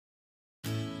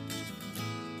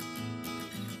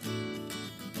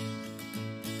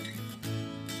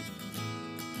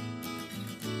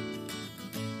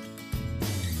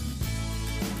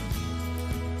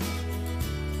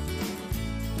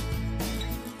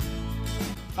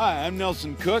Hi, I'm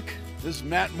Nelson Cook. This is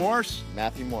Matt Morse.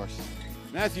 Matthew Morse.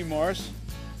 Matthew Morse.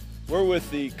 We're with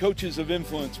the Coaches of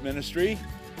Influence Ministry,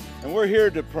 and we're here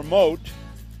to promote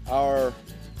our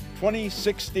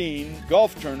 2016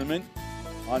 golf tournament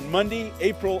on Monday,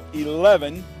 April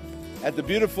 11 at the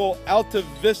beautiful Alta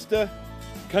Vista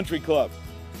Country Club.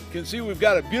 You can see we've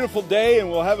got a beautiful day, and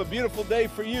we'll have a beautiful day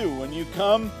for you when you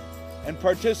come and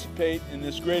participate in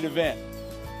this great event.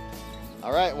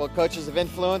 All right, well, Coaches of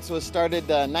Influence was started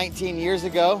 19 years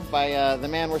ago by the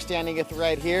man we're standing with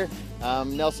right here.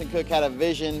 Nelson Cook had a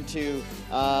vision to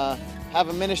have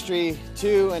a ministry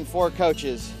to and for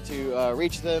coaches, to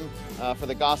reach them for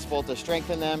the gospel, to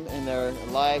strengthen them in their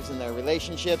lives and their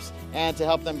relationships, and to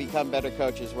help them become better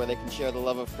coaches where they can share the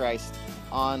love of Christ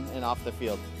on and off the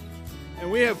field. And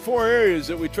we have 4 areas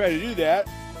that we try to do that.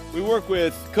 We work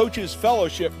with coaches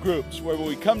fellowship groups where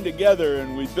we come together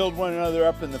and we build one another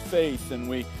up in the faith, and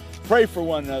we pray for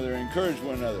one another, encourage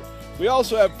one another. We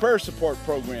also have prayer support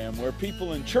program where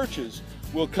people in churches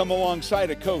will come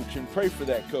alongside a coach and pray for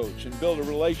that coach and build a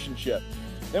relationship.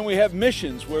 Then we have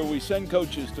missions where we send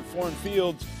coaches to foreign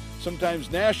fields,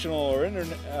 sometimes national or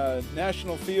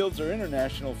national fields or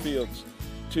international fields,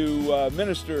 to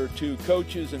minister to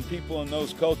coaches and people in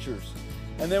those cultures.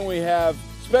 And then we have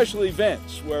special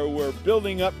events where we're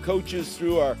building up coaches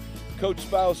through our Coach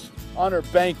Spouse Honor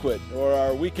Banquet or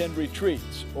our weekend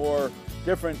retreats or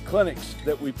different clinics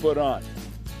that we put on.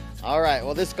 All right,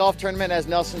 well, this golf tournament, as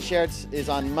Nelson shared, is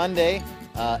on Monday,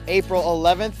 April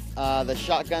 11th. The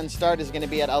shotgun start is going to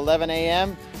be at 11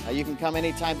 a.m. You can come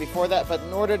anytime before that, but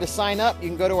in order to sign up, you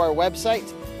can go to our website,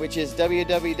 which is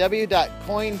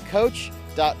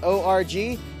www.coincoach.org.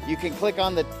 You can click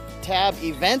on the tab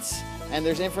Events, and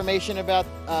there's information about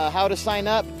how to sign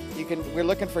up. We're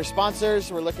looking for sponsors,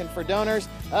 we're looking for donors,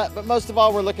 but most of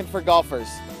all, we're looking for golfers.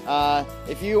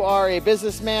 If you are a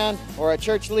businessman or a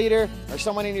church leader or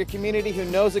someone in your community who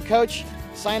knows a coach,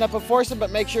 sign up a foursome,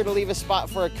 but make sure to leave a spot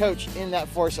for a coach in that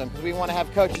foursome, because we want to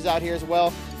have coaches out here as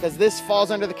well, because this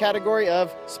falls under the category of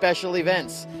special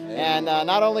events. And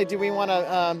not only do we want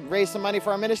to raise some money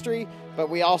for our ministry, but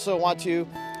we also want to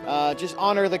just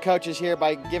honor the coaches here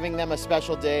by giving them a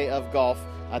special day of golf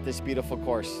at this beautiful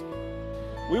course.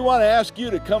 We want to ask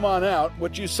you to come on out.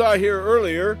 What you saw here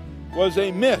earlier was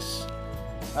a miss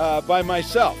by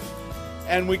myself,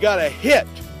 and we got a hit.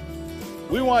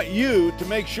 We want you to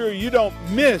make sure you don't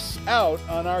miss out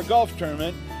on our golf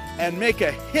tournament and make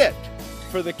a hit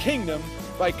for the kingdom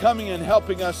by coming and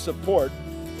helping us support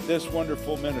this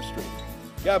wonderful ministry.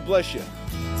 God bless you.